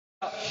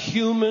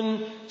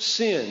human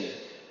sin.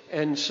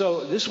 And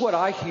so this is what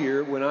I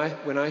hear when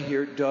I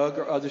hear Doug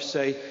or others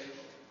say,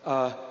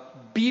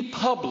 be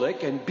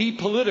public and be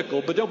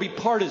political, but don't be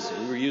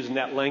partisan. We were using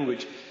that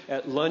language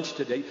at lunch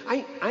today.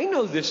 I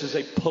know this is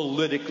a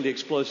politically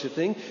explosive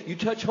thing. You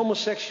touch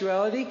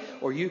homosexuality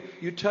or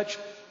you touch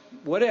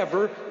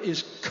whatever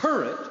is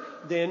current,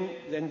 then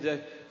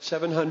the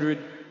 700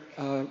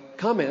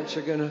 comments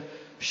are going to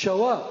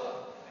show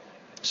up.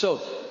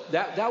 So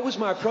that was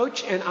my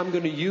approach, and I'm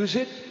going to use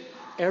it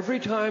every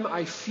time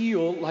I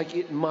feel like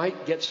it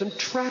might get some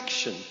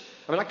traction.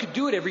 I mean, I could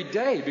do it every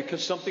day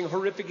because something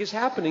horrific is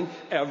happening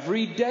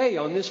every day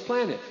on this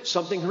planet.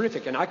 Something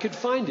horrific. And I could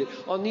find it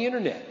on the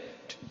internet.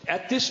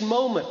 At this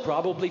moment,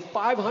 probably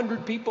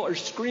 500 people are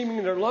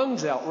screaming their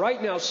lungs out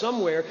right now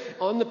somewhere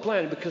on the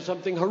planet because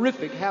something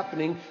horrific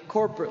happening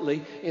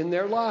corporately in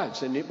their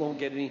lives. And it won't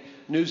get any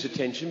news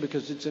attention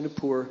because it's in a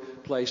poor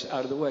place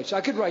out of the way. So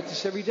I could write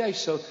this every day.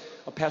 So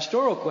a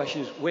pastoral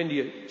question is, when do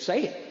you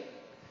say it?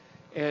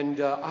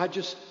 And I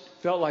just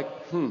felt like,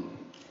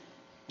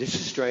 this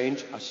is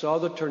strange. I saw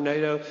the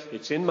tornado.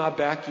 It's in my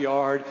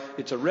backyard.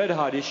 It's a red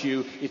hot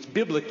issue. It's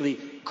biblically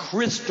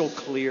crystal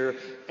clear.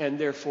 And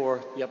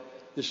therefore, yep,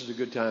 this is a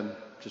good time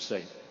to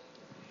say it.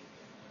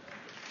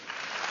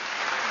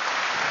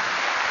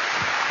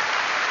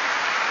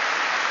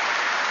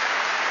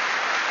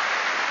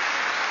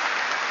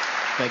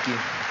 Thank you.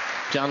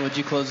 John, would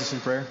you close us in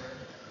prayer?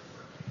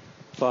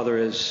 Father,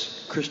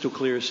 as crystal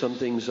clear as some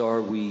things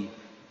are, we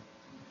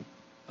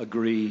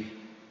agree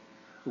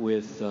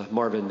with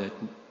Marvin that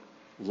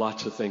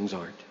lots of things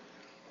aren't.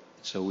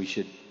 So we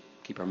should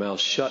keep our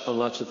mouths shut on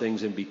lots of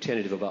things and be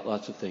tentative about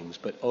lots of things.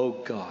 But, oh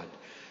God,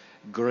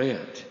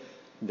 grant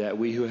that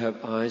we who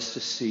have eyes to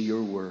see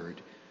your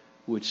word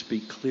would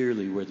speak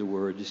clearly where the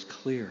word is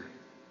clear.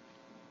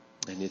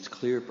 And it's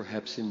clear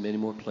perhaps in many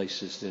more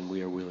places than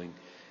we are willing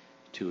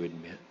to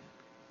admit.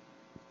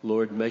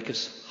 Lord, make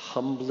us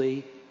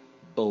humbly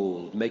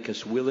bold. Make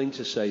us willing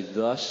to say,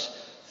 thus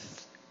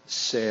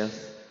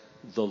saith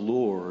the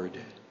Lord,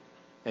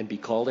 and be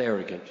called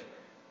arrogant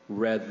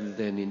rather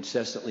than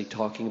incessantly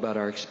talking about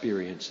our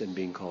experience and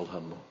being called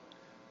humble.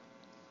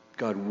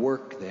 God,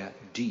 work that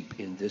deep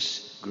in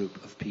this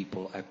group of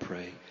people, I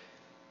pray.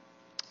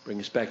 Bring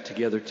us back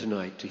together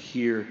tonight to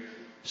hear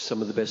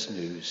some of the best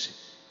news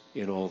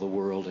in all the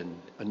world, and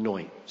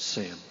anoint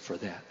Sam for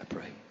that, I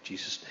pray. In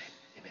Jesus' name.